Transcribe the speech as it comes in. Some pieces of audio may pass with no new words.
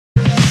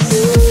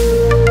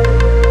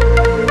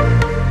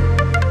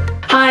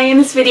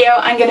this video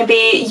I'm going to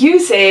be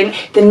using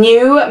the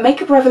new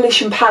Makeup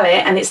Revolution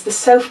palette, and it's the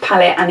Soph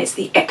palette and it's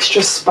the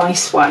Extra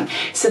Spice one.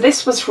 So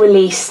this was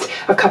released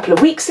a couple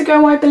of weeks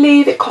ago, I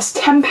believe. It cost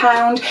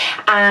 £10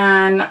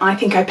 and I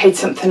think I paid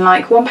something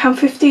like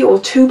 £1.50 or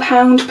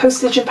 £2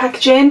 postage and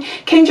packaging.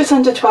 Came just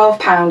under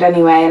 £12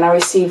 anyway, and I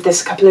received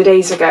this a couple of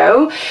days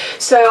ago.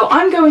 So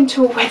I'm going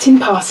to a wedding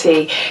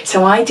party,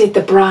 so I did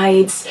the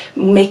bride's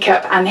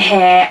makeup and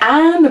hair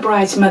and the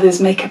bride's mother's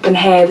makeup and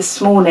hair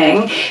this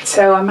morning.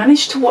 So I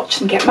managed to watch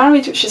them get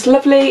married, which is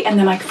lovely, and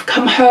then I've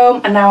come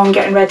home and now I'm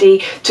getting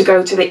ready to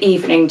go to the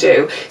evening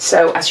do.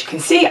 So as you can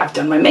see, I've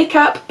done my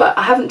makeup, but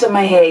I haven't done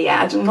my hair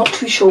yet. I'm not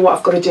too sure what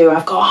I've got to do.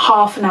 I've got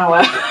half an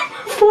hour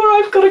before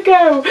I've got to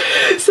go.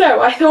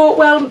 So I thought,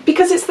 well,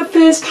 because it's the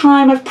first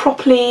time I've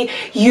properly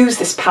used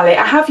this palette,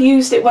 I have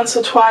used it once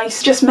or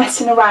twice, just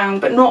messing around,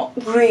 but not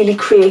really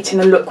creating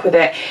a look with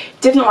it.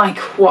 Didn't like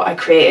what I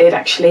created,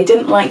 actually.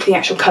 Didn't like the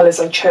actual colours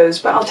I chose,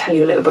 but I'll tell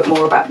you a little bit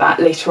more about that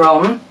later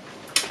on.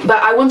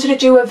 But I wanted to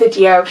do a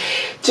video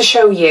to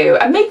show you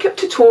a makeup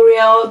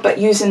tutorial, but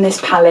using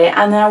this palette,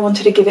 and then I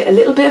wanted to give it a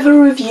little bit of a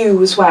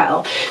review as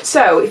well.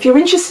 So if you're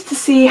interested to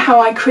see how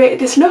I created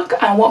this look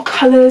and what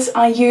colours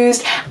I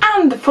used,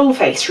 and the full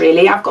face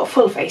really, I've got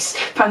full face,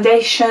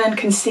 foundation,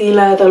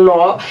 concealer, the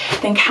lot,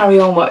 then carry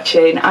on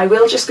watching. I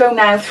will just go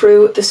now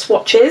through the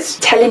swatches,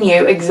 telling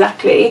you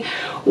exactly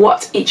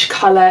what each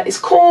colour is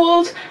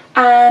called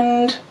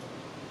and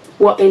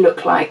what they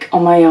look like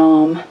on my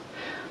arm.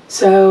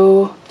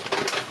 So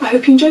I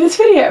hope you enjoy this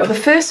video. The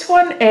first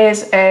one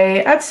is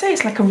I'd say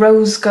it's like a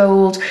rose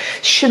gold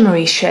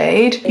shimmery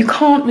shade. You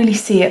can't really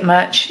see it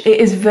much. It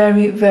is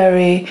very,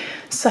 very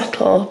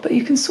subtle, but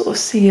you can sort of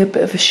see a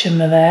bit of a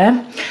shimmer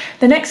there.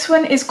 The next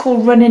one is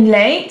called Running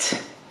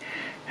Late,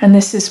 and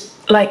this is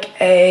like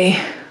a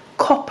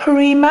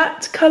coppery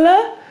matte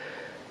colour.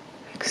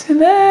 You can see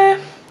there.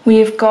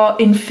 We've got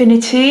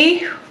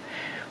Infinity,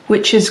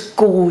 which is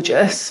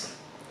gorgeous.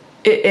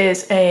 It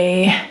is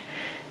a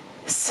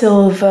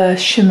silver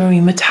shimmery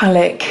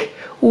metallic.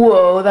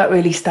 Whoa, that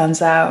really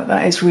stands out.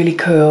 That is really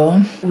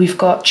cool. We've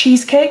got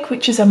Cheesecake,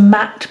 which is a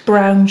matte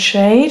brown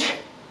shade.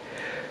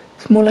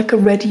 It's more like a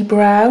reddy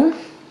brown.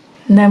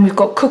 And then we've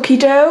got Cookie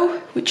Dough,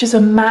 which is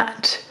a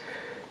matte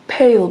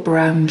pale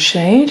brown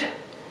shade.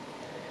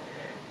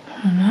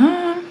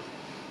 Then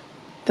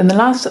the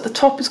last at the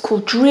top is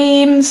called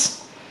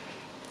Dreams,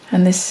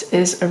 and this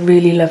is a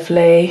really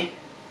lovely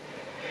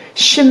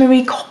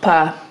shimmery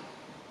copper.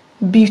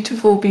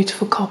 Beautiful,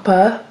 beautiful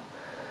copper.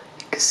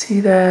 You can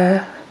see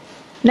there.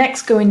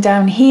 Next, going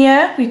down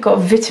here, we've got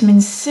Vitamin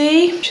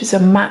C, which is a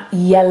matte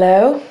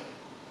yellow.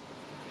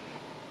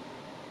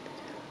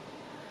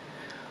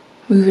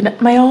 Moving up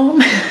my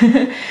arm.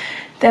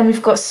 Then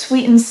we've got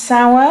Sweet and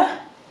Sour,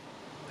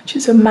 which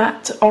is a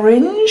matte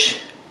orange.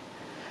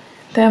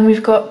 Then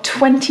we've got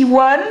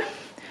 21,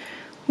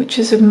 which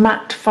is a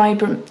matte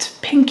vibrant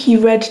pinky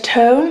red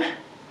tone.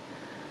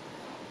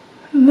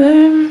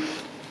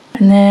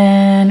 And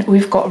then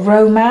we've got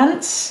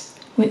Romance,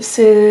 which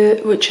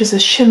is a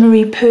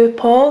shimmery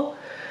purple.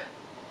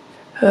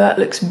 Oh, that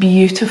looks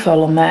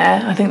beautiful on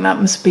there. I think that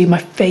must be my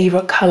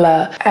favourite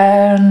colour.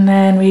 And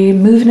then we're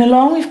moving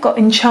along, we've got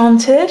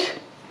Enchanted,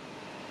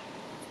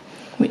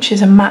 which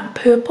is a matte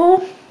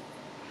purple.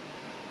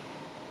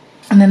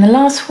 And then the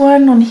last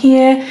one on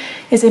here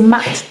is a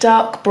matte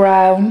dark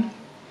brown.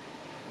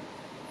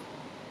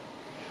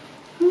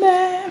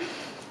 There.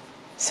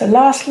 So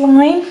last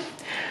line,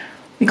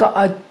 we got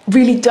a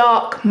really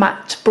dark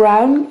matte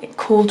brown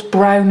called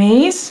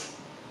Brownies.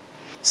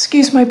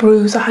 Excuse my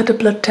bruise, I had a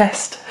blood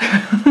test.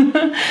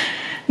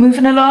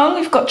 Moving along,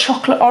 we've got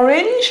Chocolate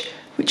Orange,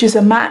 which is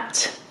a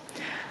matte.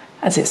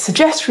 As it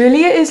suggests,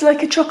 really, it is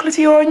like a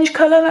chocolatey orange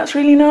colour. That's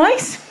really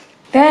nice.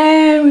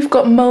 Then we've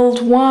got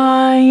Mulled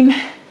Wine,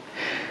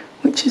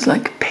 which is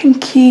like a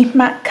pinky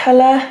matte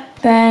colour.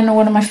 Then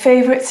one of my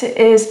favourites, it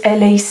is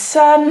LA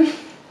Sun,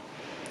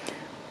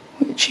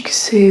 which you can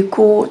see,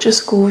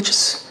 gorgeous,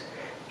 gorgeous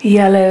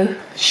yellow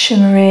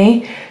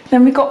shimmery.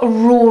 Then we got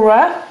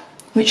Aurora,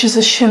 which is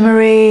a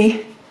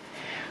shimmery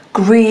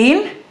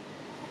green.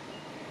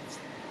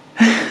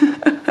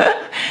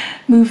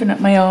 Moving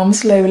up my arm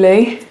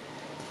slowly.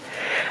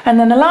 And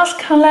then the last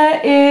colour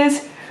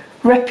is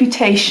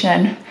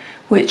Reputation,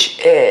 which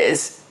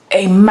is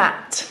a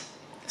matte,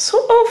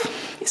 sort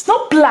of, it's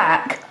not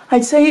black,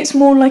 I'd say it's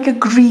more like a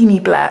greeny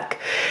black.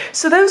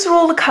 So those are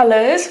all the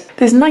colours.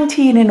 There's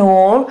 19 in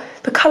all.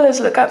 The colours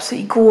look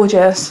absolutely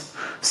gorgeous,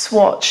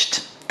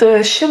 swatched.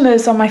 The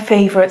shimmers are my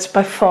favourites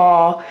by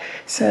far.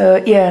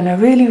 So yeah, no,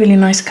 really, really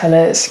nice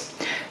colours.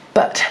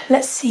 But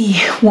let's see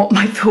what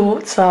my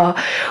thoughts are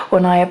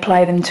when I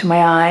apply them to my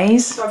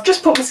eyes. So I've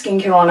just put my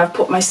skincare on. I've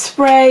put my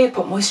spray,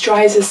 put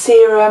moisturiser,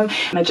 serum,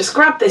 and I just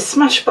grabbed this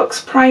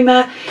Smashbox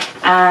primer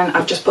and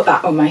I've just put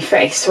that on my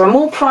face. So I'm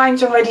all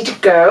primed and ready to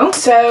go.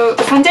 So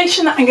the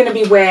foundation that I'm going to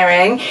be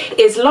wearing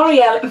is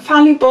L'Oreal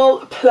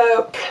Infallible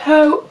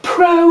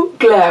Pro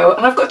Glow,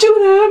 and I've got 2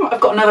 of them.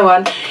 I've got another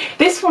one.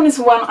 This one is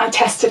the one I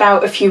tested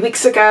out a few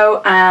weeks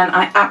ago and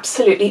I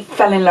absolutely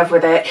fell in love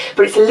with it,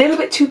 but it's a little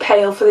bit too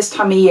pale for this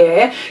time of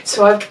year,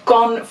 so I've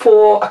gone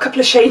for a couple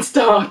of shades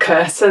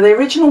darker. So the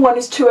original one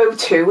is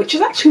 202, which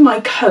is actually my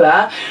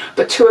colour,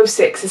 but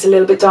 206 is a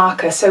little bit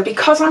darker. So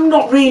because I'm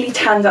not really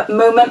tanned at the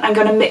moment, I'm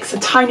going to mix a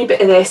tiny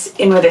bit of this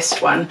in with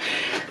this one.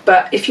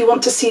 But if you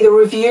want to see the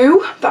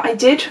review that I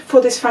did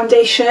for this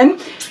foundation,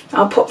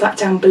 I'll put that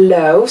down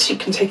below so you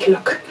can take a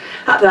look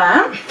at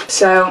that.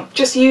 So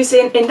just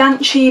using a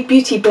Nancy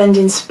Beauty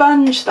Blending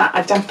Sponge that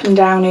I dampened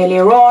down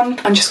earlier on,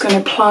 I'm just going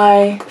to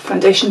apply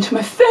foundation to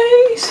my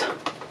face.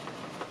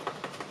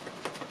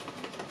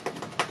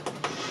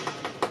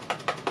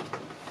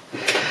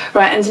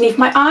 Right, underneath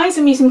my eyes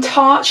I'm using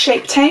Tarte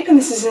Shape Tape, and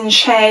this is in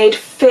shade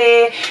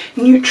Fair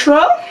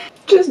Neutral.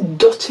 Just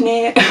dotting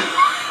it.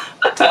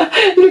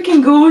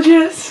 Looking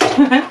gorgeous.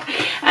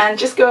 And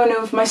just going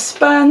over my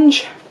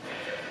sponge,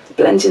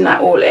 blending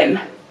that all in.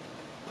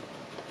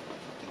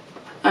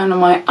 And on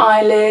my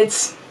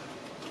eyelids.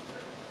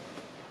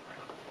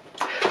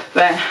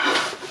 There.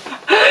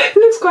 It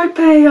looks quite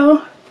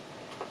pale.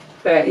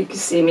 There, you can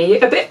see me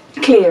a bit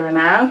clearer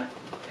now.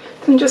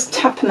 I'm just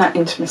tapping that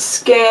into my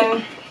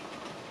skin.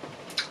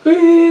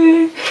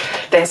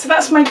 There, so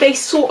that's my base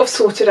sort of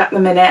sorted at the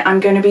minute. I'm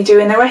going to be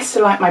doing the rest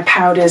of like my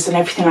powders and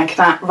everything like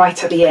that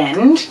right at the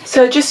end.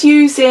 So just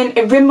using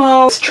a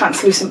Rimmel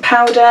translucent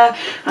powder,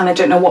 and I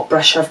don't know what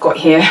brush I've got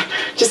here,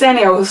 just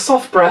any old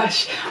soft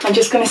brush. I'm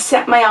just going to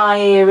set my eye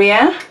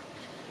area,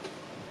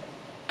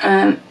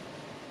 and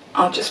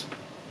I'll just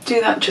do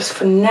that just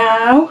for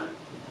now.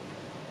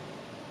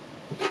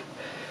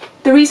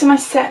 The reason I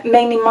set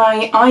mainly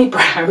my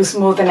eyebrows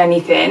more than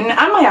anything,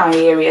 and my eye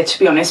area to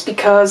be honest,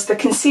 because the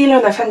concealer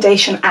and the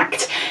foundation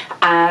act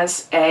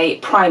as a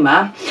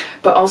primer,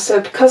 but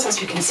also because,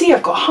 as you can see,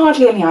 I've got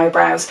hardly any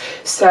eyebrows.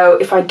 So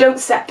if I don't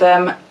set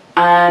them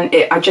and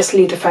I just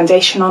leave the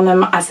foundation on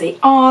them as they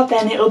are,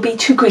 then it'll be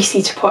too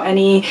greasy to put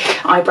any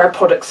eyebrow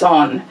products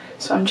on.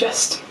 So I'm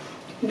just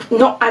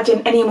not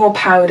adding any more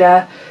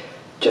powder,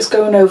 just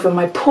going over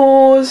my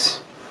pores,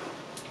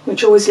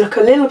 which always look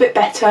a little bit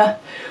better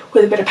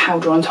with a bit of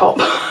powder on top.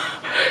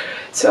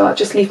 So I'll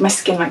just leave my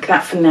skin like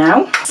that for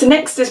now. So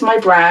next is my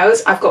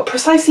brows. I've got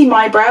Precisely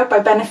My Brow by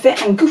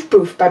Benefit and Goof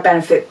Proof by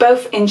Benefit,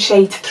 both in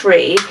shade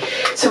 3.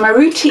 So my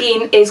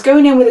routine is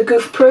going in with a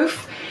Goof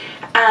Proof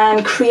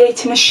and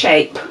creating a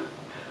shape.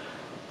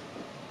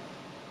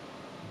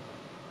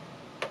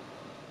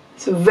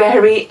 So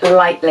very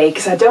lightly,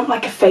 because I don't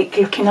like a fake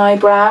looking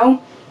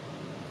eyebrow.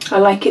 I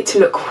like it to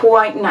look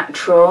quite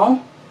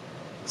natural.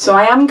 So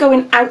I am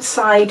going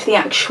outside the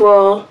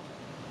actual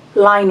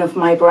line of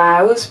my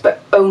brows,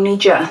 but only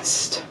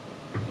just.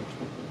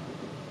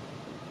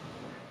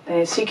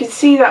 There, so you can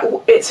see that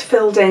it's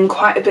filled in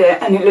quite a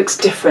bit and it looks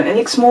different, it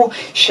looks more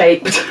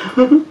shaped.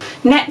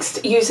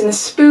 Next, using a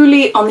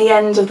spoolie on the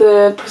end of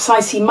the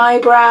Precisely My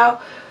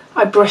Brow,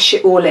 I brush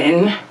it all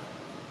in.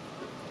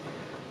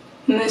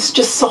 And this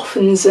just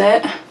softens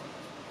it.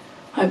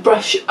 I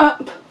brush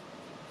up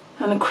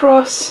and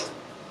across.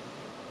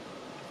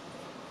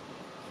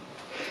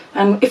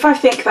 And if I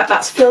think that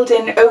that's filled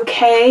in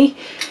okay,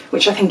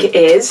 which I think it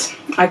is,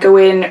 I go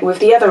in with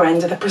the other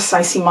end of the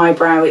Precisely My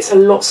Brow. It's a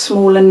lot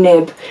smaller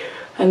nib,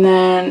 and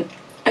then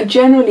I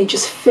generally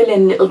just fill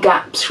in little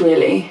gaps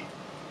really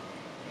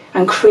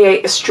and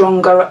create a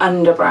stronger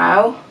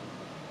underbrow.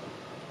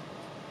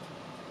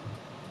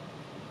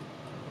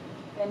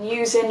 Then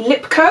using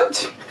Lip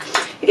Coat,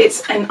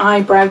 it's an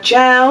eyebrow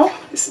gel,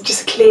 it's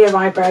just a clear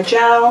eyebrow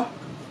gel.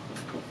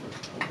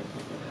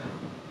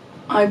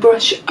 I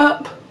brush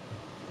up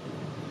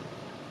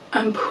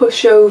and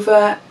push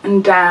over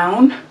and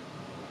down.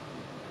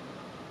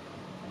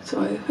 So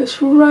I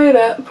push right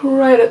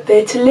up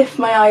there to lift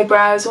my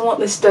eyebrows, and what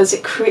this does,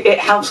 it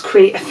helps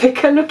create a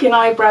thicker looking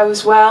eyebrow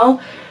as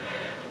well.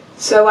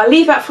 So I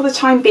leave that for the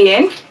time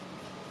being,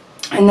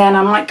 and then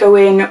I might go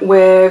in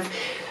with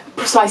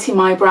Precisely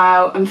My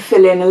Brow and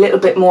fill in a little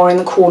bit more in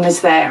the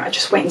corners there. I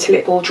just wait until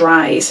it all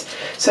dries.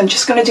 So I'm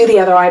just going to do the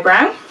other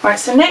eyebrow. Right,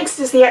 so next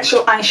is the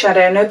actual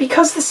eyeshadow. Now,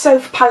 because the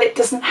Soph palette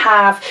doesn't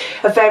have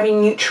a very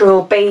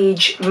neutral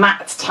beige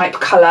matte type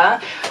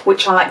colour,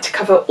 which I like to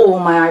cover all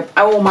my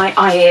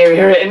eye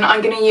area in,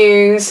 I'm going to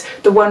use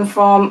the one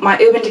from my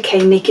Urban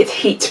Decay Naked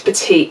Heat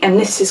Petite, and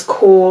this is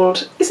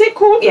called,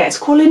 yeah, it's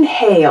called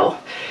Inhale.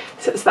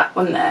 So it's that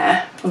one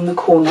there on the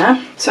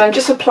corner. So I'm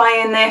just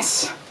applying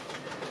this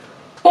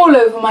all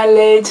over my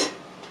lid,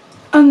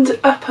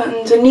 up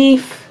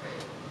underneath,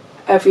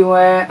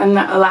 everywhere, and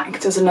that'll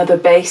act as another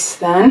base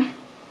then.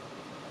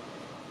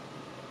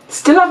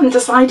 Still haven't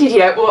decided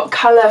yet what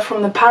colour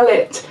from the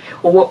palette,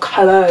 or what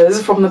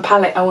colours from the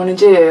palette I want to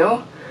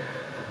do.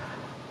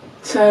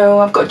 So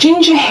I've got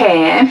ginger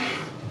hair,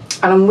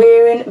 and I'm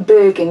wearing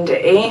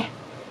burgundy.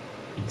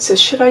 So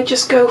should I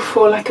just go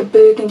for like a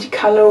burgundy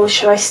colour, or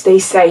should I stay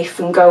safe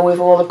and go with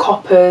all the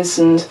coppers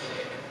and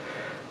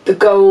the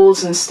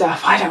golds and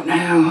stuff. I don't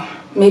know,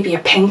 maybe a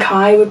pink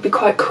eye would be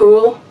quite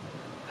cool.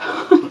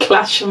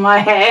 Clash in my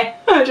hair,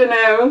 I don't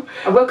know.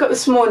 I woke up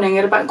this morning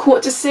at about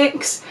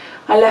 5:45.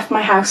 I left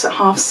my house at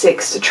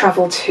 6:30 to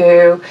travel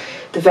to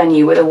the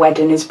venue where the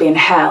wedding is being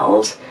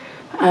held.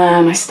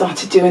 I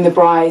started doing the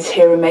bride's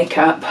hair and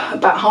makeup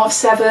about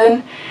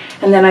 7:30,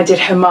 and then I did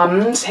her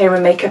mum's hair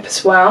and makeup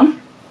as well.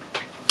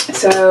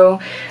 So,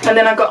 and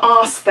then I got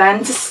asked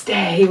then to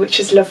stay, which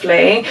is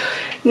lovely.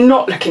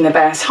 Not looking the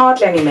best,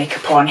 hardly any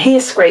makeup on,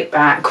 hair scraped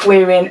back,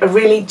 wearing a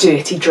really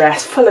dirty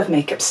dress full of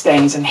makeup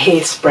stains and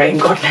hairspray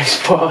and God knows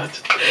what.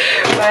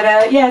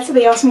 But yeah, so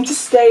they asked me to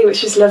stay,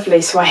 which is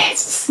lovely. So I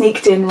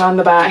sneaked in round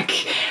the back,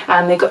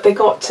 and they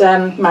got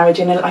married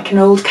in like an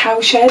old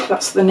cowshed.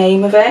 That's the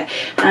name of it.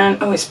 And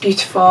oh, it's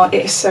beautiful.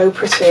 It is so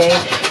pretty.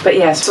 But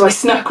yeah, so I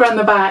snuck round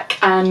the back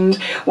and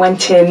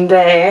went in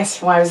there.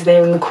 So I was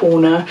there in the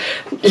corner,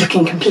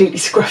 looking completely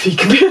scruffy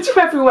compared to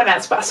everyone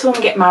else. But I saw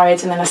them get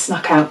married, and then I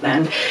snuck out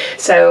then.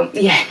 So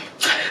yeah,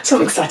 so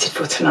I'm excited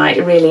for tonight. I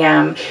really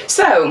am.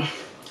 So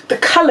the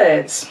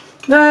colours.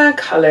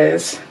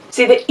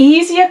 See, the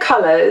easier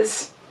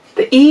colours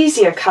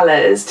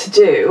to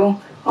do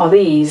are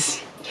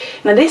these.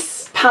 Now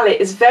this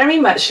palette is very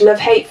much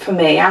love-hate for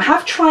me. I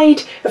have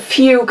tried a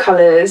few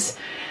colours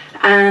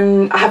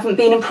and I haven't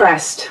been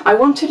impressed. I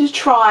wanted to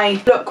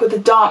try look with the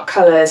dark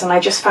colours and I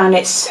just found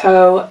it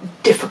so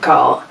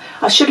difficult.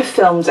 I should have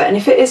filmed it, and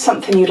if it is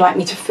something you'd like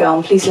me to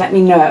film, please let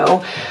me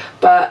know.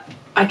 But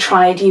I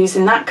tried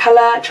using that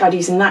colour, tried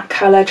using that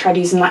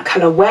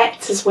colour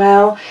wet as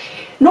well.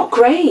 Not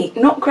great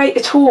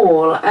at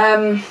all.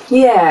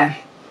 Yeah,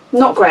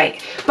 not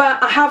great.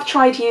 But I have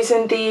tried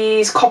using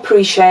these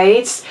coppery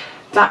shades.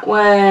 That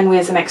one,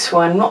 where's the next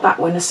one? Not that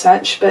one as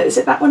such, but is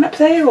it that one up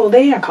there or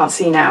there? I can't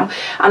see now.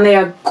 And they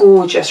are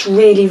gorgeous,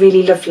 really,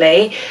 really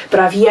lovely.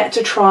 But I've yet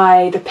to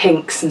try the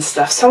pinks and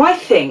stuff. So I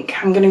think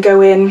I'm going to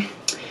go in.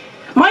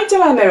 My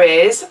dilemma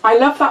is, I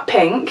love that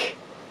pink,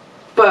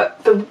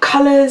 but the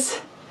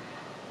colours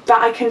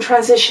that I can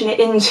transition it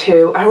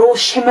into are all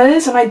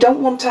shimmers, and I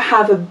don't want to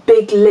have a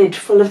big lid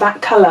full of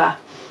that colour.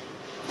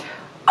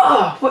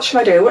 Oh, what should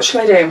I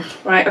do?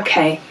 Right,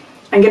 okay.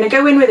 I'm going to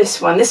go in with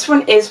this one. This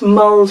one is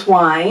mulled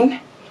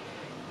wine.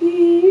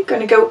 I'm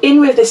going to go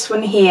in with this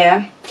one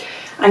here.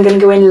 I'm going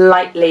to go in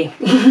lightly.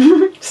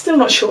 Still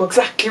not sure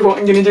exactly what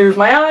I'm going to do with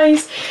my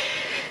eyes,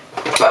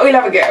 but we'll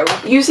have a go.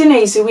 Using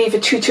a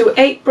Zoeva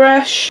 228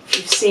 brush. If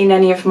you've seen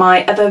any of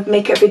my other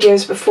makeup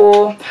videos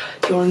before,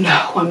 you'll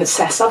know I'm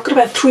obsessed. I've got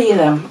about 3 of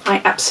them.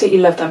 I absolutely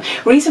love them.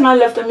 The reason I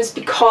love them is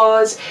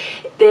because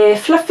they're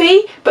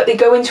fluffy, but they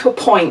go into a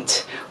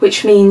point,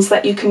 which means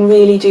that you can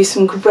really do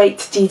some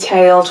great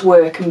detailed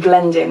work and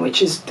blending,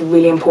 which is the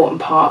really important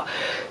part.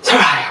 So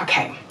right,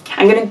 okay.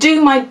 I'm going to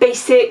do my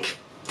basic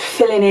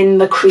filling in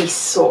the crease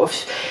sort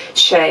of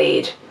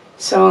shade.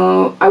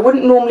 So I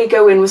wouldn't normally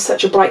go in with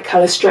such a bright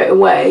colour straight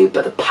away,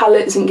 but the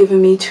palette isn't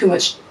giving me too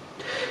much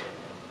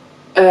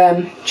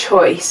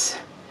choice.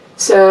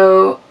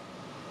 So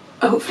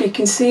hopefully you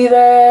can see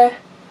there.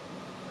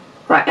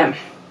 Right then.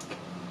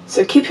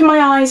 So keeping my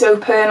eyes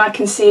open, I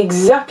can see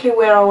exactly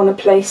where I want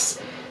to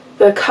place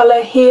the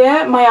colour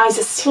here. My eyes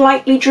are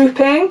slightly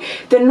drooping.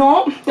 They're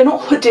not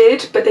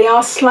hooded, but they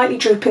are slightly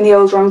drooping the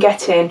older I'm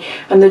getting.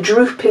 And the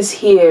droop is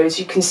here, as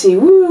you can see.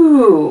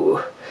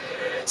 Woo!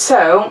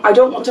 So I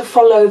don't want to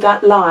follow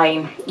that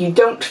line. You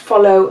don't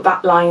follow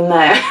that line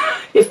there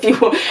if you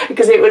want,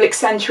 because it will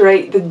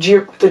accentuate the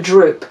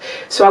droop.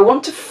 So I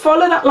want to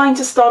follow that line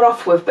to start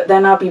off with, but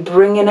then I'll be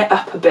bringing it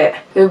up a bit.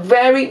 They're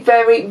very,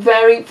 very,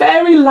 very,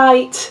 very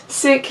light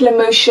circular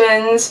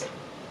motions,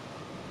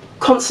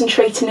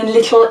 concentrating in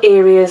little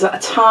areas at a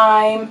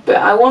time. But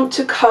I want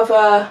to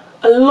cover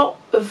a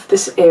lot of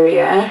this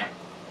area.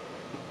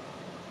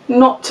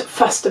 Not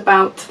fussed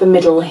about the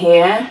middle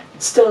here.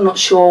 Still not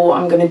sure what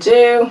I'm going to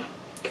do.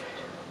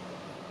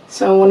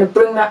 So I want to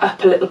bring that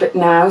up a little bit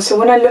now. So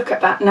when I look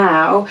at that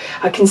now,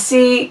 I can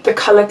see the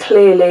colour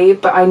clearly,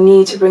 but I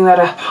need to bring that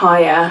up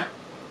higher.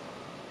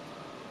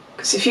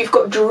 Because if you've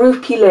got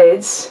droopy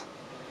lids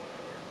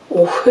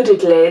or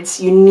hooded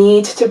lids, you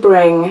need to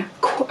bring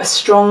a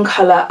strong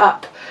colour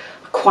up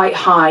quite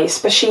high,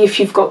 especially if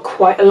you've got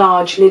quite a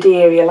large lid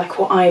area like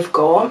what I've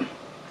got.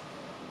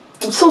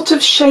 I'm sort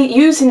of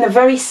using the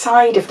very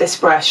side of this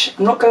brush.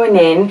 I'm not going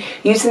in,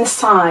 using the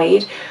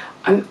side.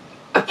 I'm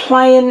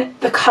applying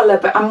the colour,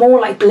 but I'm more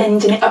like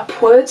blending it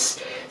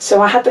upwards.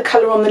 So I had the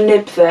colour on the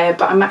nib there,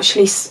 but I'm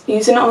actually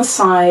using it on the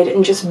side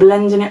and just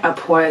blending it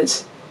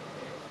upwards.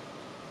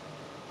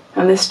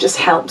 And this just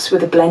helps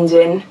with the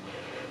blending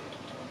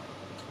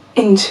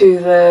into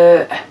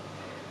the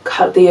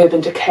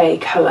Urban Decay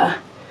colour.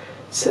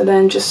 So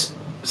then just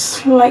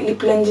slightly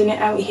blending it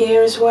out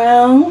here as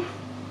well.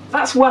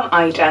 That's one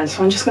eye done,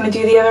 so I'm just going to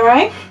do the other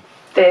eye.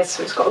 There,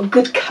 so it's got a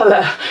good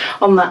colour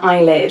on that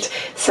eyelid.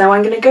 So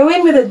I'm going to go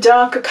in with a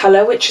darker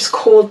colour, which is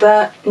called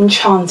the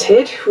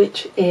Enchanted,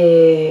 which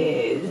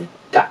is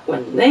that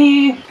one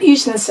there.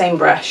 Using the same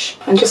brush.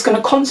 I'm just going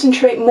to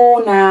concentrate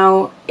more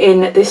now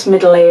in this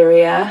middle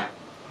area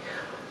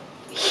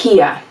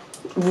here.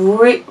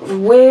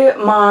 where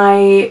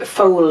my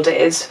fold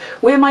is,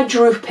 where my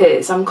droop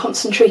is, I'm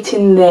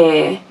concentrating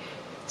there.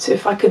 So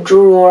if I could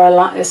draw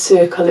a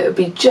circle, it would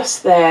be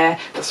just there.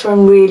 That's where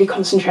I'm really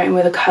concentrating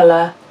with the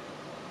colour.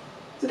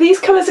 So these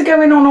colours are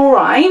going on all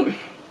right.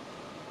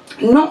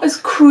 Not as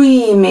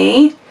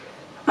creamy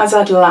as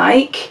I'd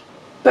like,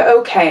 but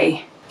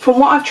okay. From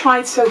what I've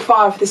tried so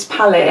far of this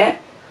palette,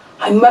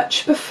 I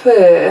much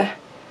prefer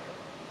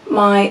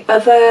my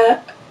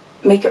other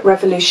Makeup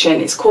Revolution.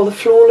 It's called the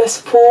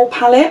Flawless 4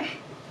 palette.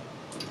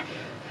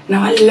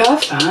 Now I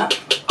love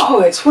that.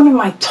 Oh, it's one of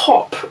my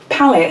top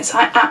palettes.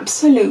 I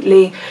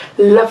absolutely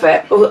love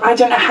it. Well, I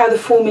don't know how the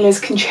formulas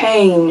can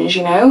change,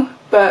 you know,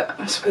 but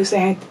I suppose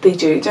they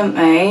do, don't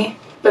they?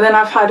 But then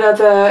I've had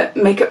other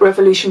Makeup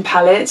Revolution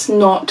palettes,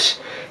 not,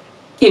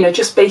 you know,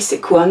 just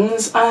basic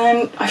ones,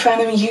 and I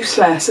found them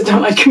useless. I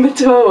don't like them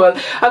at all.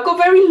 I've got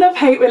a very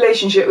love-hate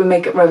relationship with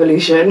Makeup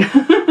Revolution.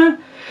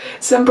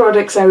 Some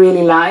products I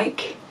really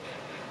like,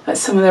 like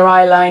some of their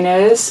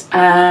eyeliners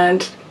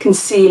and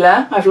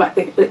concealer. I've liked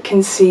the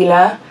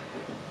concealer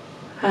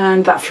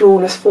and that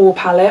Flawless 4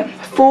 palette.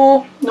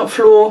 4, not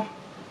floor.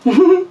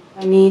 I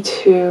need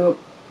to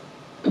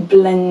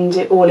blend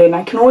it all in.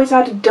 I can always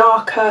add a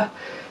darker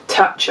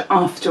touch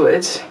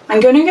afterwards. I'm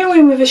going to go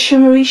in with a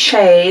shimmery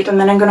shade, and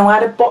then I'm going to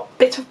add a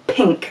bit of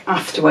pink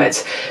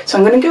afterwards. So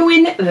I'm going to go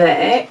in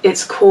there.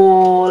 It's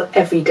called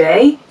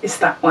Everyday. It's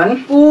that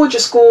one.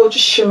 Gorgeous,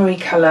 gorgeous shimmery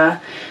colour.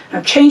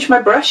 I've changed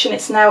my brush, and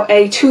it's now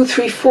a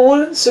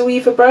 234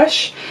 Zoeva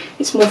brush.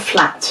 It's more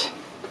flat.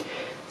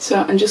 So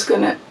I'm just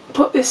going to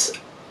put this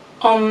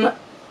on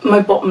my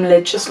bottom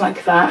lid just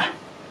like that.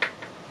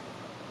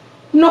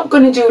 Not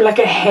going to do like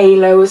a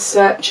halo as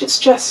such. It's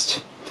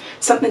just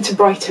something to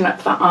brighten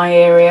up that eye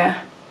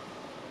area.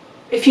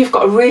 If you've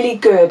got a really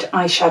good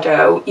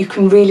eyeshadow, you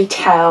can really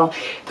tell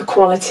the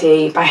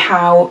quality by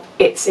how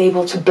it's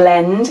able to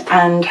blend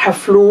and how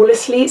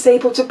flawlessly it's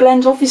able to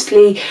blend.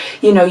 Obviously,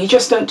 you know, you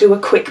just don't do a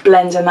quick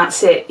blend and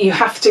that's it. You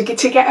have to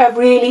get a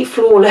really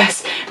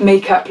flawless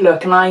makeup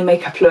look, an eye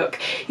makeup look.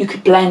 You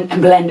could blend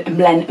and blend and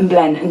blend and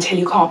blend until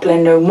you can't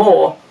blend no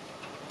more.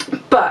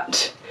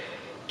 But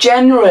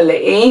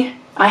generally,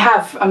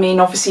 I mean,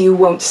 obviously you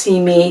won't see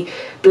me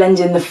blend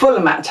in the full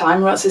amount of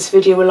time or else this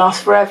video will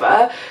last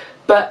forever,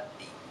 but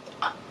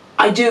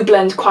I do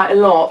blend quite a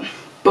lot.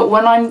 But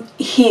when I'm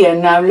here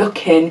now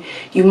looking,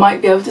 you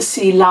might be able to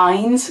see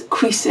lines,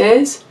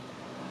 creases,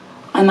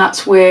 and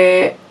that's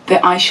where the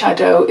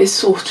eyeshadow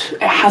is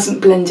it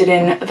hasn't blended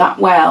in that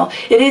well.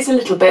 It is a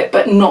little bit,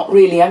 but not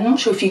really. I'm not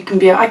sure if you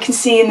can I can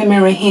see in the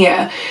mirror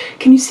here.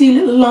 Can you see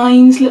little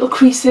lines, little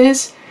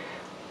creases?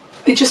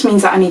 It just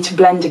means that I need to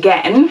blend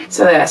again.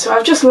 So there, so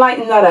I've just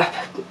lightened that up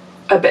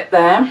a bit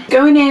there.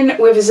 Going in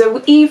with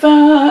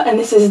Zoeva, and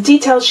this is a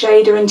detailed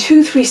shader in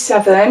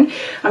 237.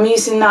 I'm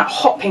using that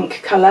hot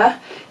pink colour,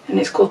 and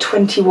it's called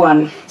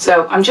 21.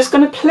 So I'm just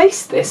going to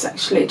place this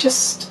actually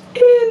just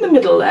in the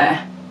middle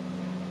there.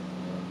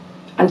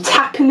 I'm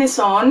tapping this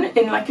on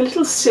in like a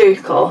little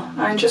circle,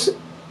 and I'm just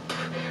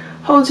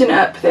holding it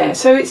up there.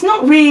 So it's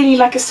not really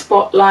like a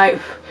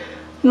spotlight,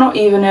 not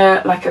even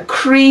like a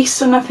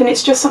crease or nothing.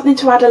 It's just something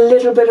to add a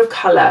little bit of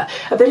colour,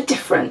 a bit of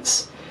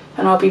difference.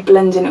 And I'll be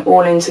blending it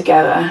all in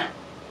together.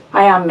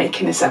 I am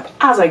making this up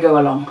as I go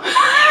along.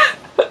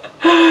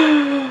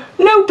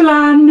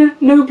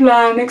 No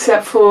plan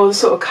except for the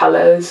sort of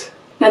colours.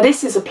 Now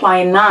this is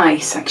applying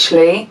nice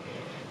actually.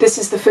 This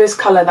is the first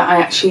colour that I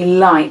actually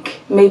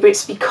like. Maybe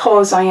it's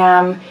because I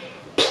am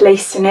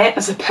placing it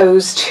as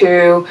opposed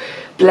to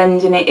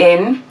blending it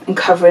in and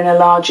covering a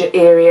larger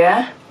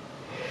area.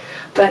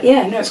 But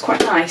yeah, no, it's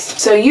quite nice.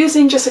 So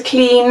using just a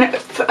clean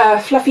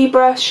fluffy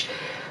brush,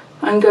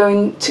 I'm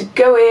going to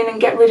go in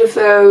and get rid of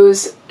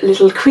those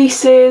little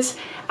creases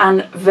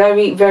and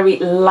very, very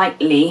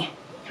lightly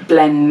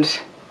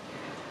blend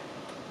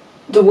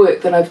the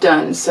work that I've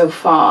done so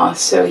far.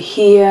 So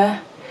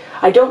here,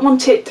 I don't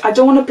want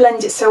to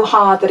blend it so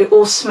hard that it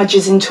all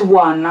smudges into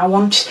one. I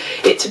want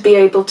it to be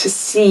able to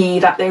see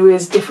that there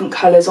is different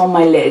colours on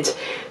my lid.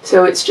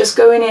 So it's just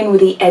going in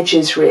with the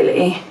edges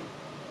really.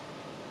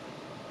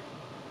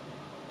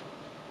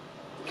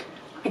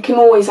 I can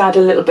always add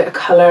a little bit of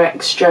colour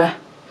extra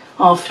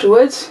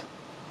afterwards.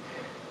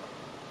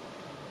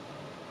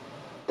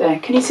 There,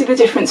 can you see the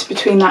difference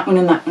between that one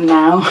and that one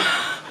now?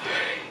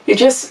 You're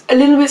just a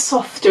little bit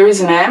softer,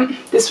 isn't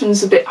it? This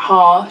one's a bit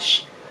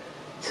harsh.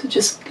 So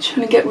just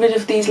trying to get rid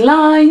of these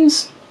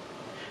lines.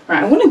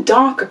 Right, I want a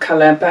darker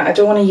colour, but I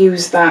don't want to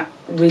use that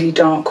really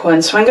dark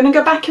one. So I'm going to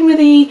go back in with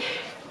the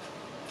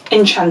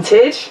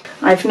Enchanted.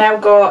 I've now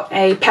got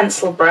a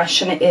pencil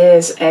brush, and it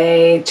is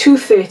a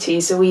 230,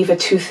 Zoeva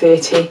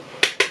 230.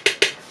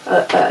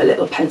 A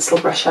little pencil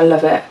brush, I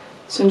love it.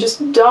 So I'm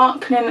just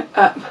darkening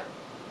up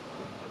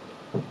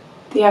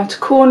the outer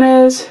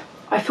corners.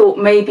 I thought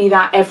maybe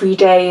that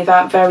Everyday,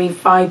 that very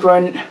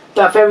vibrant,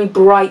 that very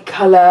bright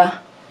colour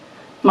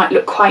might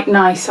look quite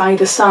nice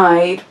either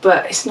side,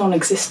 but it's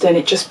non-existent,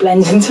 it just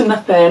blends into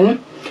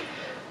nothing.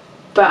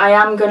 But I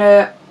am going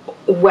to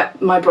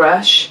wet my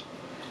brush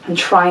and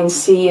try and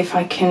see if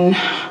I can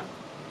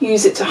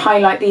use it to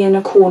highlight the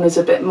inner corners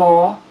a bit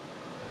more.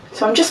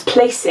 So I'm just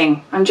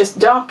placing, I'm just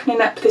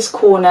darkening up this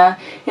corner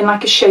in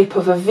like a shape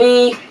of a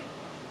V,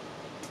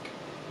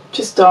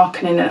 just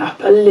darkening it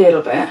up a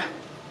little bit.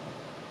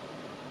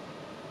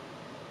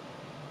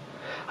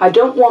 I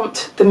don't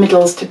want the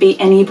middles to be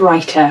any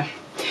brighter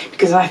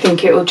because I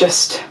think it will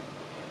just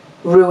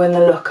ruin the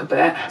look a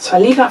bit. So I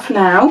leave that for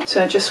now.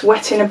 So just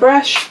wetting a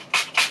brush,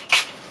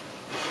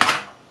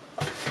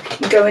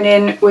 going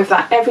in with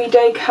that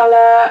everyday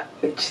colour,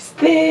 which is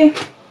there.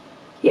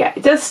 Yeah,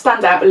 it does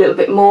stand out a little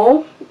bit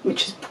more,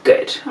 which is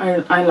good.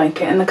 I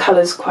like it, and the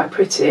colour's quite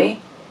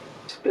pretty.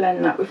 Just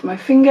blend that with my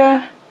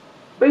finger,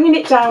 bringing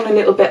it down a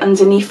little bit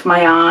underneath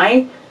my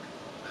eye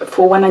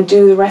for when I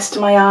do the rest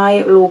of my eye,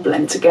 it will all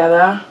blend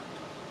together.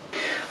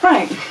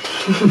 Right.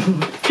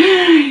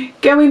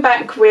 Going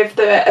back with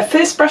the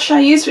first brush I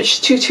used, which is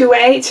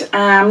 228,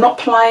 I'm not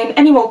applying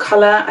any more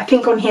colour. I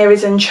think on here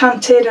is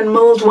Enchanted and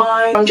Mulled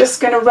Wine. I'm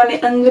just going to run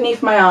it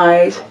underneath my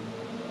eyes.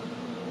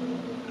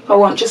 I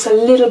want just a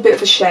little bit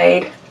of a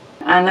shade,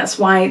 and that's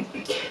why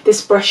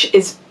this brush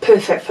is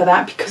perfect for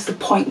that, because the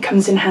point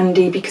comes in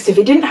handy. Because if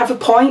it didn't have a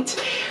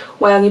point,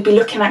 well, you'd be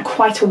looking at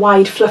quite a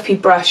wide fluffy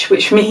brush,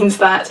 which means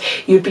that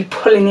you'd be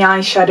pulling the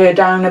eyeshadow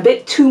down a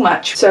bit too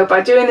much. So by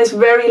doing this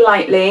very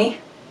lightly,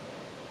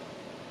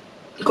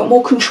 you've got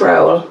more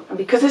control. And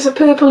because it's a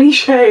purpley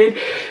shade,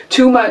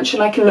 too much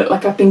and I can look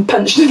like I've been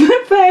punched in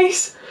the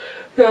face.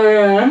 So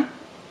yeah,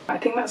 I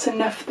think that's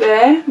enough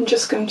there. I'm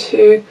just going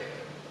to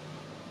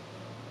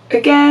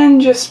again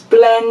just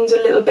blend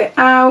a little bit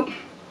out.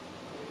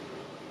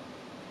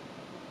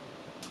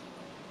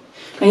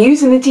 Now,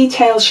 using the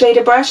detail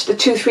shader brush, the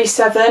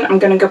 237, I'm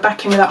going to go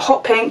back in with that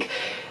hot pink,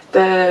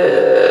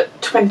 the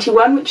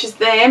 21, which is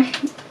there,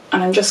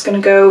 and I'm just going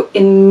to go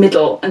in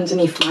middle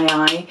underneath my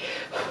eye.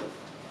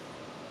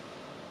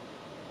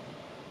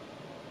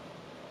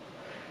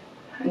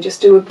 And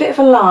just do a bit of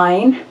a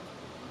line,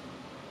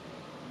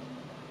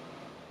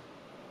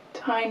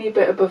 tiny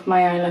bit above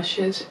my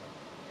eyelashes.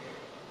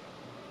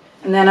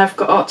 And then I've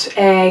got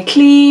a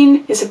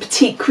clean, it's a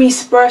petite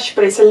crease brush,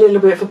 but it's a little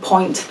bit of a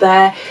point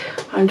there.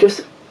 I'm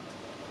just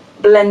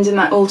blending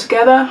that all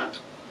together.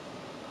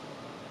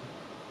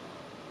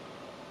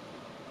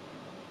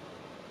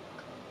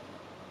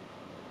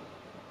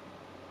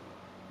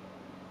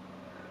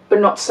 But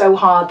not so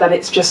hard that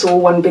it's just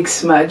all one big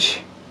smudge.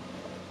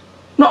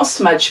 Not a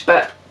smudge,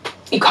 but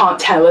you can't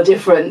tell a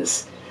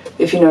difference,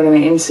 if you know what I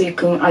mean. So you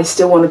can, I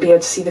still want to be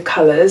able to see the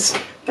colours.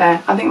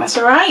 There, I think that's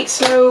alright.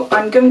 So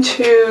I'm going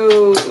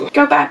to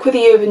go back with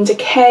the Urban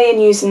Decay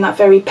and using that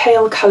very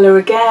pale colour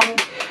again.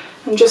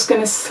 I'm just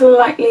going to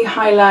slightly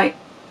highlight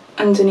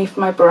underneath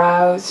my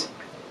brows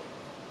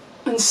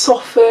and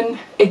soften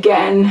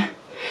again.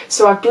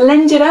 So I've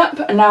blended up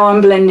and now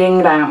I'm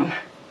blending down.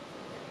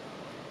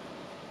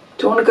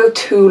 Don't want to go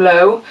too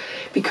low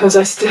because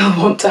I still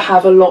want to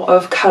have a lot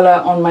of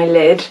colour on my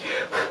lid.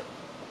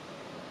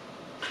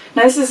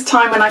 Now this is a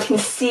time when I can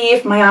see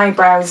if my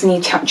eyebrows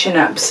need touching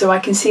up, so I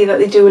can see that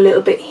they do a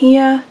little bit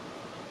here.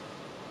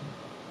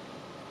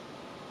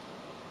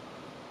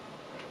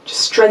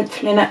 Just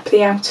strengthening up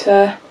the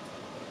outer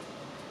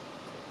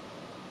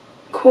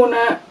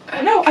corner.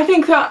 No, I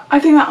think that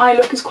eye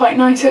look is quite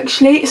nice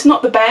actually. It's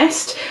not the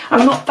best.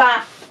 I'm not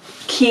that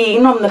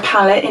keen on the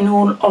palette, in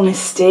all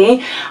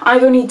honesty.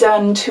 I've only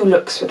done 2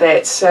 looks with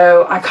it,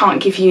 so I can't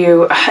give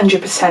you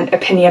 100%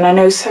 opinion. I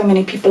know so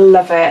many people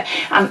love it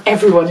and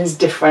everyone is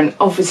different.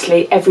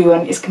 Obviously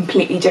everyone is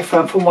completely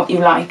different from what you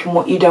like and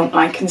what you don't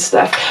like and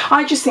stuff.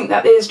 I just think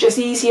that there's just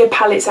easier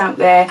palettes out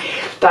there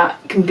that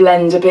can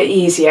blend a bit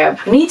easier.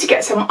 I need to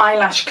get some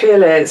eyelash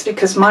curlers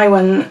because my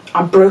one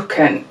are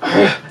broken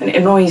and it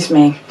annoys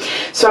me.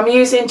 So I'm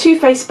using Too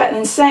Faced Better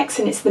Than Sex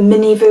and it's the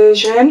mini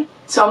version.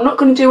 So I'm not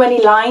going to do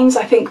any lines.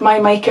 I think my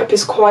makeup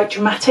is quite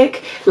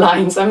dramatic.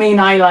 Lines, I mean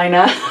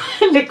eyeliner,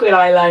 liquid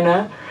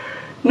eyeliner.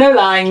 No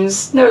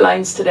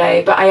lines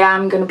today, but I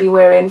am going to be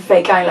wearing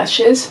fake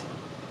eyelashes.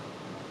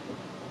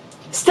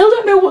 Still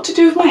don't know what to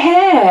do with my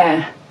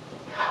hair.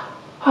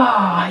 Oh,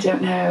 I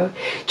don't know.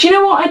 Do you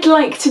know what I'd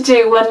like to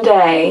do one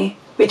day?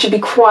 Which would be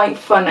quite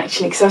fun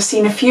actually, because I've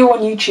seen a few on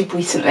YouTube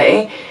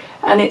recently,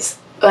 and it's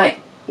like,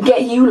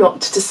 get you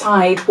lot to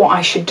decide what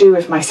I should do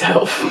with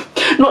myself.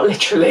 Not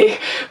literally,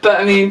 but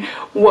I mean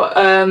what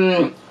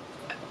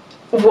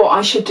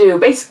I should do.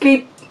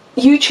 Basically,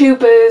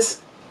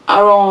 YouTubers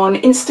are on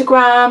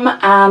Instagram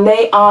and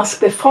they ask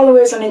their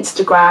followers on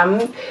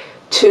Instagram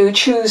to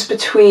choose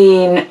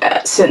between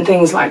certain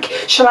things like,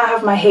 shall I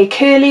have my hair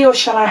curly or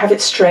shall I have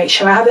it straight?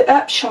 Shall I have it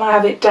up? Shall I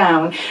have it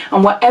down?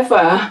 And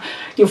whatever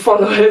your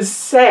followers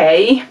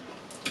say,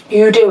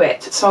 you do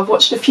it. So I've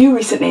watched a few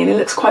recently and it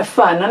looks quite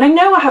fun, and I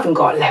know I haven't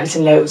got loads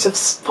and loads of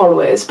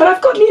followers, but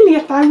I've got nearly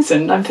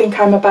 1,000. I think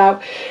I'm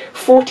about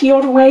 40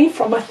 odd away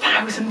from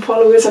 1,000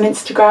 followers on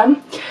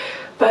Instagram,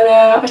 but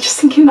I was just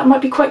thinking that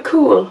might be quite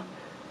cool.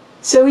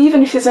 So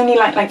even if there's only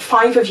like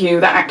 5 of you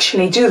that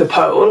actually do the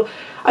poll,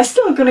 I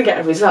still am going to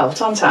get a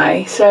result, aren't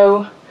I?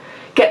 So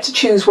get to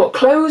choose what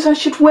clothes I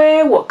should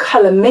wear, what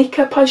colour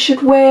makeup I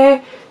should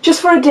wear,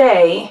 just for a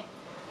day.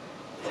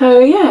 So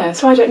yeah,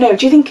 so I don't know.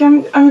 Do you think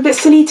I'm a bit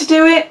silly to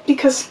do it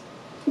because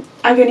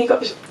I've only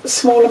got a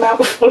small amount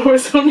of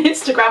followers on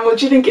Instagram, or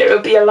do you think it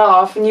would be a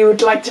laugh and you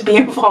would like to be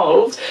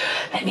involved?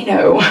 Let me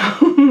know.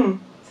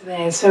 So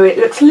there, so it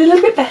looks a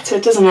little bit better,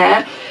 doesn't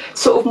it?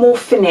 Sort of more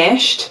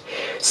finished.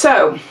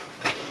 So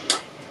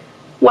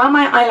while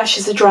my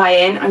eyelashes are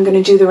drying, I'm going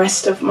to do the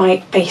rest of my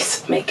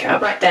face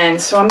makeup. Right then,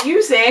 so I'm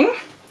using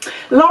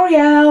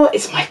L'Oreal.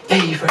 It's my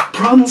favourite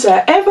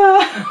bronzer ever.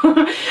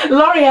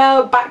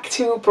 L'Oreal Back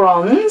to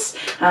Bronze.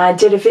 I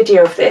did a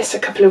video of this a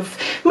couple of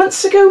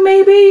months ago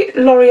maybe.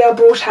 L'Oreal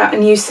brought out a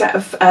new set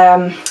of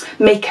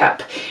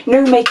makeup.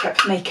 No makeup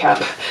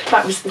makeup.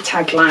 That was the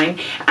tagline.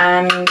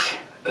 And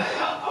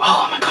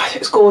oh my god, it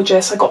was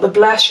gorgeous. I got the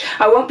blush.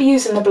 I won't be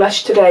using the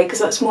blush today because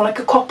that's more like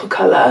a copper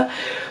colour.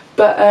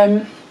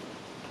 But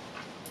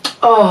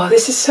oh,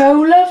 this is so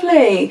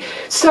lovely.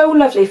 So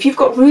lovely. If you've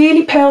got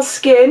really pale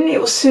skin, it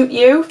will suit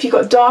you. If you've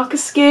got darker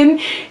skin,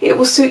 it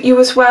will suit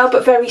you as well,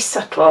 but very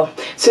subtle.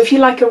 So if you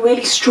like a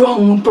really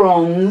strong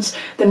bronze,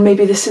 then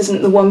maybe this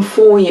isn't the one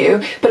for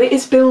you, but it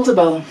is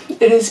buildable.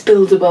 It is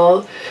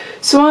buildable.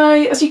 So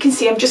as you can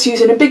see, I'm just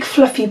using a big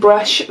fluffy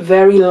brush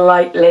very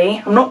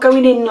lightly. I'm not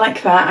going in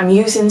like that. I'm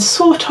using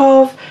sort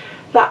of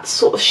that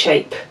sort of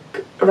shape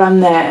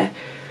around there.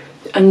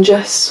 And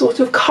just sort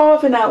of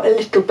carving out a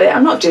little bit.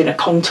 I'm not doing a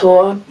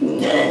contour,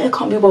 nah,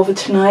 can't be bothered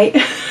tonight.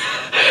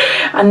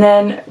 And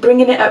then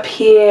bringing it up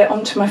here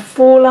onto my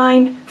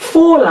foreline.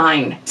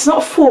 Foreline, it's not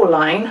a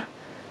foreline.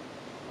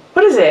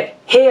 What is it?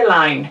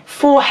 Hairline,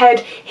 forehead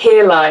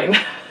hairline.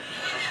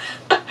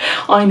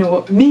 I know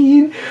what I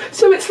mean.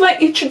 So it's like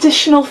your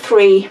traditional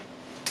 3.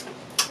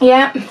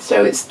 Yeah,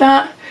 so it's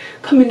that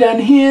coming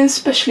down here,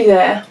 especially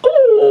there.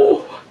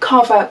 Oh,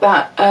 carve out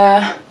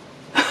that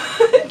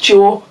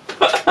jaw.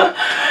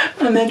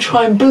 And then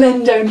try and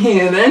blend down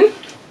here then.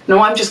 No,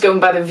 I'm just going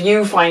by the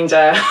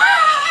viewfinder.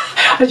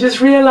 I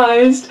just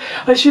realised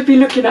I should be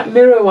looking at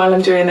mirror while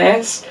I'm doing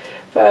this.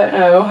 But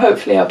oh,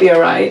 hopefully I'll be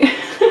alright.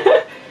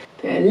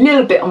 A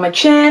little bit on my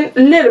chin, a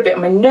little bit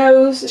on my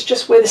nose. It's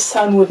just where the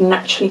sun would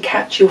naturally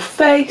catch your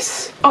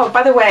face. Oh,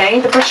 by the way,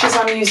 the brushes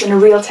I'm using are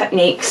Real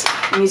Techniques.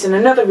 I'm using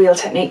another Real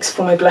Techniques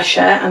for my blusher,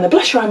 and the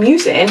blusher I'm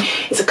using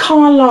is a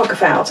Karl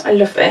Lagerfeld. I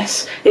love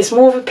this. It's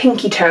more of a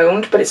pinky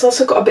toned, but it's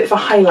also got a bit of a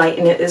highlight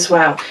in it as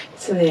well.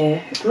 So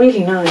there,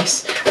 really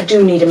nice. I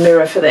do need a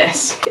mirror for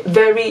this.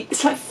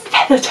 It's like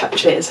feather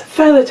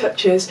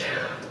touches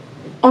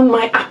on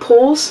my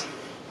apples.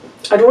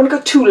 I don't want to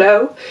go too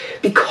low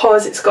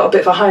because it's got a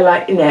bit of a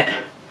highlight in it.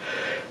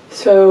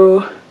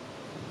 So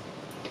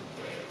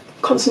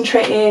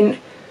concentrating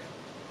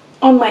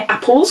on my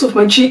apples of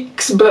my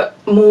cheeks, but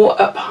more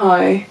up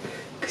high,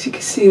 because you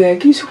can see there.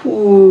 Can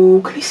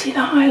you see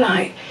the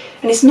highlight?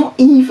 And it's not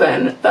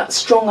even that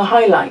strong a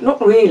highlight, not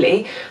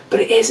really,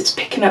 but it is. It's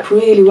picking up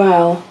really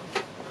well.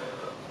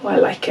 Oh, I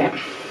like it.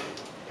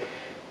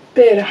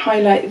 Bit of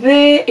highlight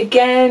there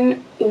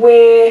again,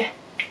 where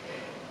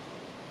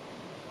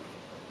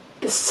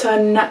the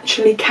sun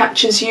naturally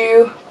catches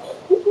you.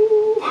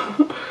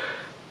 Ooh.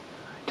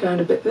 Down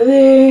a bit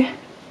there.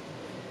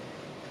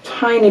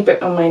 Tiny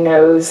bit on my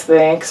nose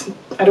there, because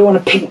I don't want a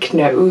pink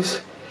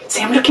nose.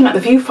 See, I'm looking at the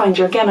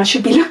viewfinder again. I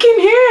should be looking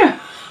here,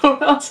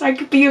 or else I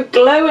could be a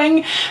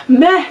glowing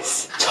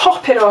mess.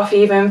 Top it off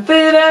even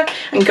further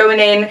and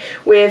going in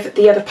with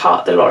the other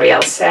part, the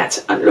L'Oreal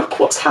set. And look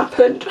what's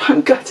happened.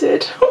 I'm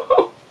gutted.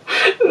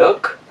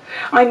 Look,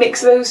 I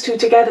mixed those two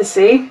together,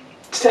 see?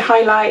 To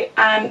highlight,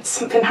 and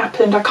something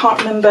happened. I can't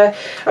remember.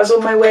 I was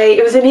on my way.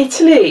 It was in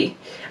Italy.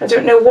 I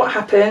don't know what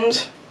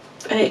happened,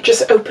 and it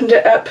just opened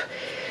it up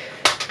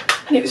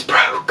and it was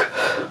broke.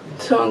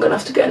 So I'm gonna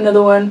have to get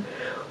another one.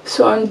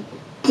 So I'm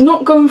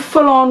not going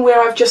full on where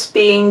I've just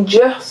been,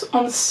 just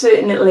on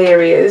certain little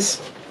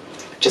areas,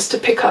 just to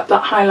pick up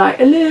that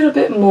highlight a little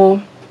bit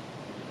more.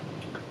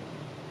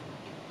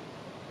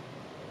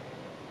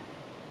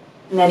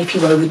 And then if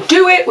you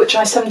overdo it, which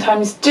I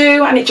sometimes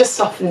do, and it just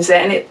softens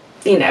it, and it,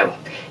 you know,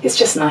 it's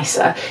just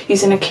nicer.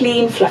 Using a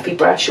clean fluffy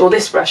brush, or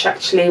this brush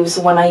actually was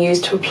the one I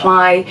used to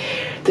apply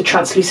the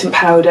translucent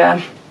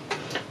powder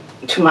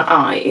to my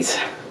eyes.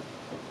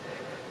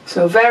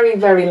 So very,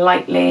 very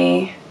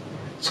lightly,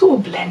 sort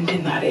of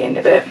blending that in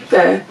a bit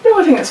there. No,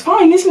 I think that's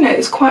fine, isn't it?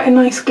 It's quite a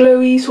nice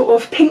glowy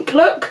sort of pink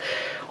look.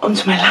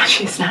 Onto my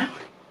lashes now.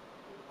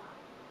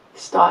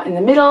 Start in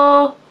the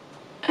middle,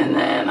 and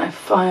then I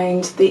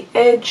find the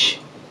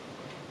edge,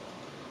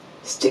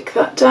 stick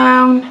that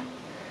down.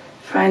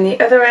 Find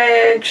the other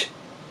edge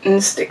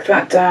and stick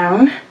that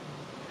down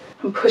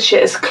and push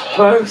it as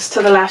close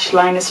to the lash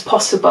line as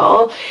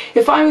possible.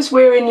 If I was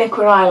wearing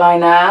liquid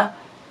eyeliner,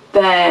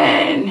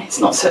 then it's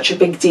not such a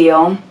big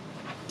deal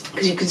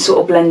because you can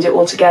sort of blend it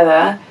all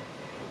together.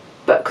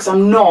 But because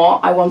I'm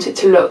not, I want it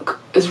to look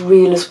as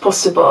real as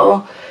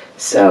possible.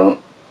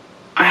 So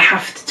I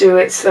have to do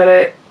it so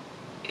that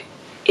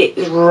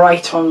it's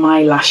right on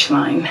my lash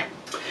line.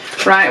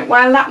 Right,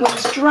 while that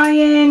one's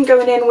drying,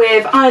 going in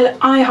with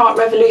I Heart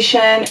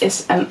Revolution.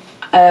 It's an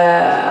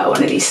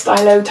one of these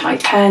stylo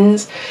type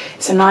pens.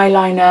 It's an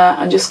eyeliner.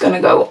 I'm just going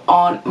to go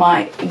on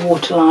my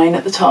waterline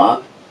at the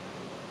top.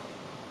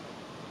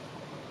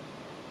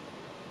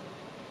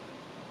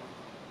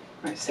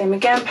 Right, same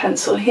again,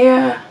 pencil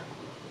here.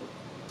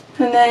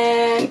 And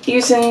then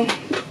using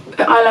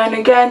the eyeliner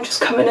again,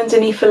 just coming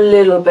underneath a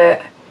little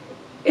bit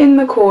in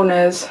the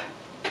corners.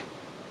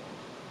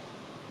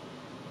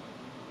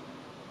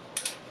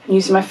 And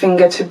using my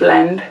finger to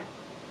blend.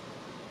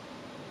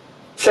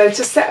 So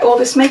to set all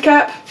this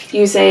makeup,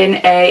 using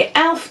a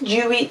e.l.f.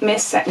 Dewy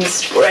Mist Setting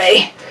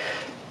Spray.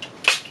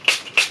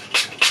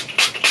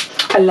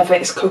 I love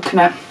it, it's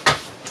coconut.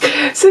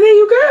 So there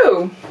you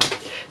go.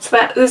 So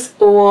that is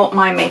all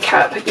my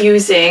makeup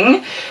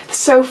using the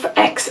Soph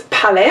X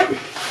palette.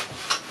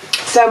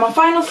 So my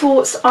final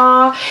thoughts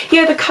are,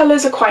 yeah, the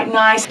colours are quite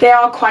nice. They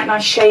are quite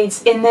nice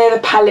shades in there.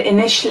 The palette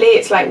initially,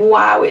 it's like,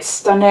 wow, it's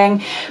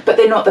stunning, but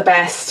they're not the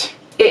best.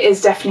 It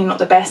is definitely not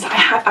the best.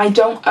 I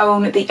don't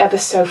own the other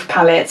Soph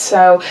palette,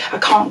 so I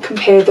can't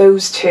compare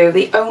those two.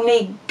 The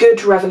only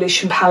good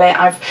Revolution palette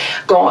I've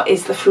got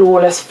is the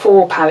Flawless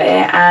 4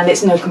 palette, and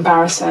it's no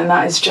comparison.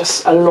 That is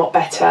just a lot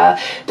better.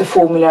 The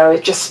formula,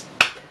 it just,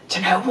 I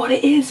don't know what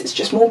it is, it's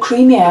just more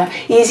creamier,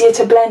 easier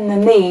to blend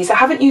than these. I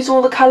haven't used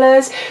all the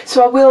colours,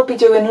 so I will be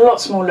doing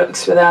lots more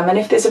looks with them, and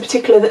if there's a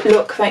particular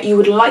look that you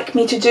would like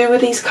me to do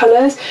with these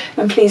colours,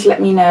 then please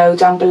let me know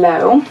down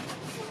below.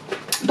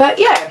 But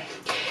yeah,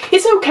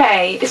 it's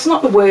okay, it's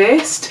not the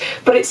worst,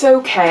 but it's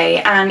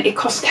okay, and it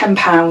costs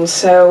 £10,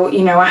 so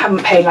you know, I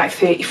haven't paid like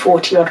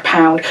 30-40 odd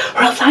pound,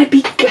 or else I'd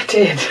be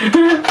gutted.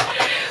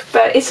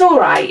 But it's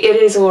alright, it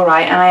is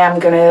alright, and I am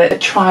gonna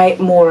try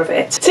more of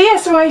it. So yeah,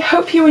 so I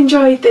hope you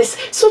enjoyed this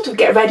sort of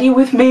get ready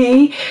with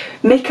me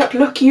makeup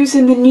look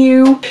using the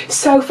new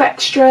Soph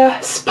Extra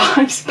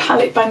Spice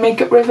palette by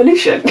Makeup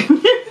Revolution.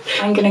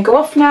 I'm gonna go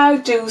off now,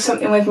 do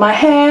something with my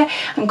hair,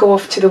 and go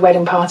off to the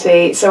wedding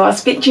party. So I'll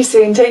speak to you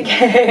soon, take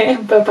care,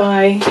 bye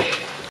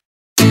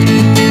bye.